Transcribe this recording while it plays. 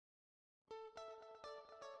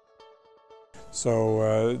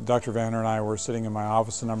So Dr. Vanner and I were sitting in my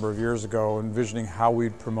office a number of years ago envisioning how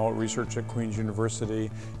we'd promote research at Queen's University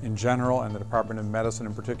in general and the Department of Medicine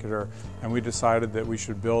in particular, and we decided that we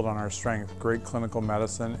should build on our strength, great clinical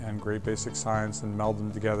medicine and great basic science, and meld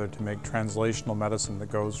them together to make translational medicine that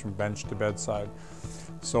goes from bench to bedside.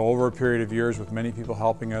 So over a period of years, with many people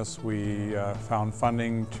helping us, we found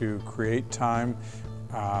funding to create time.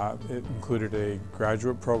 It included a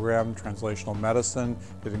graduate program, Translational Medicine.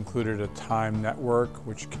 It included a time network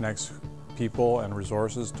which connects people and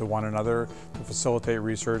resources to one another to facilitate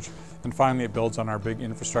research. And finally, it builds on our big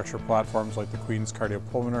infrastructure platforms like the Queen's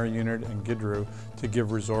Cardiopulmonary Unit and GIDRU to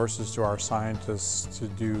give resources to our scientists to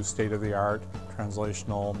do state-of-the-art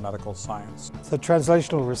translational medical science. So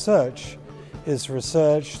translational research is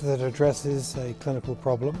research that addresses a clinical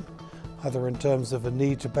problem, either in terms of a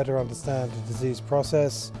need to better understand the disease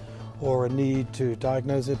process, or a need to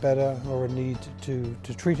diagnose it better, or a need to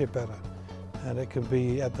treat it better. And it can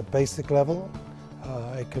be at the basic level,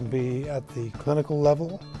 it can be at the clinical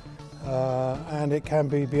level, and it can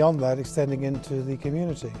be beyond that, extending into the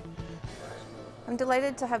community. I'm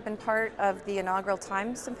delighted to have been part of the inaugural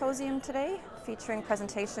Time Symposium today, featuring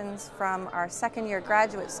presentations from our second-year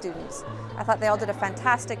graduate students. I thought they all did a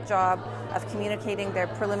fantastic job of communicating their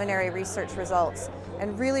preliminary research results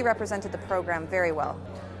and really represented the program very well.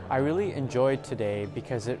 I really enjoyed today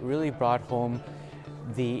because it really brought home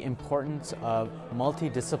the importance of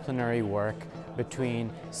multidisciplinary work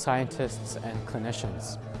between scientists and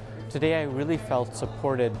clinicians. Today I really felt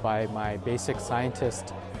supported by my basic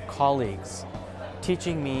scientist colleagues,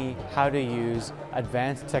 teaching me how to use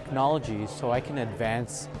advanced technologies so I can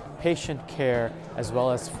advance patient care as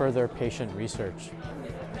well as further patient research.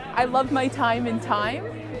 I love my time in Time.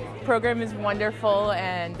 The program is wonderful,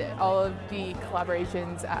 and all of the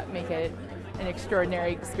collaborations make it an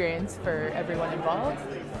extraordinary experience for everyone involved.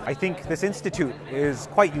 I think this institute is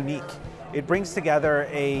quite unique. It brings together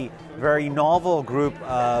a very novel group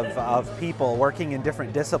of people working in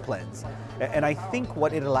different disciplines. And I think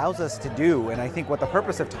what it allows us to do, and I think what the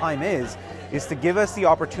purpose of Time is to give us the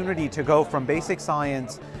opportunity to go from basic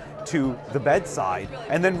science to the bedside,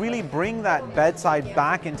 and then really bring that bedside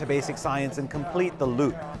back into basic science and complete the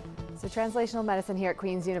loop. So translational medicine here at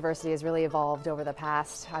Queen's University has really evolved over the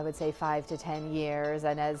past, I would say, 5 to 10 years.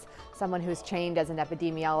 And as someone who's trained as an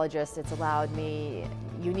epidemiologist, it's allowed me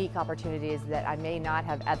unique opportunities that I may not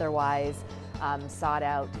have otherwise sought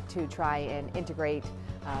out to try and integrate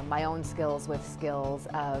my own skills with skills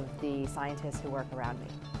of the scientists who work around me.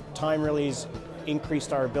 Time really has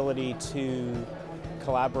increased our ability to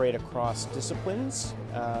collaborate across disciplines,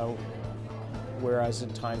 whereas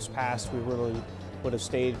in times past we really would have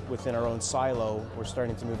stayed within our own silo. We're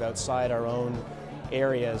starting to move outside our own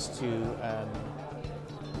areas to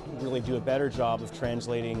really do a better job of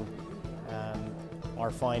translating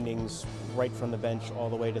our findings right from the bench all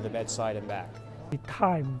the way to the bedside and back. The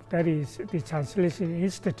Time, that is the Translational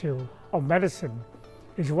Institute of Medicine,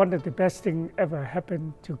 is one of the best things ever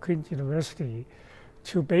happened to Queen's University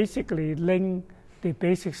to basically link the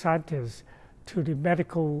basic scientists to the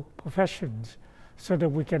medical professions so that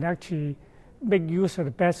we can actually make use of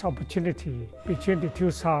the best opportunity between the two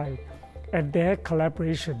sides and their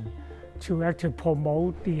collaboration to actually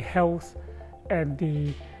promote the health and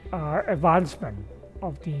the advancement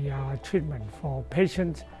of the treatment for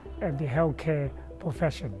patients and the healthcare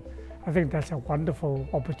profession. I think that's a wonderful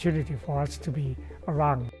opportunity for us to be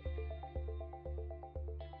around.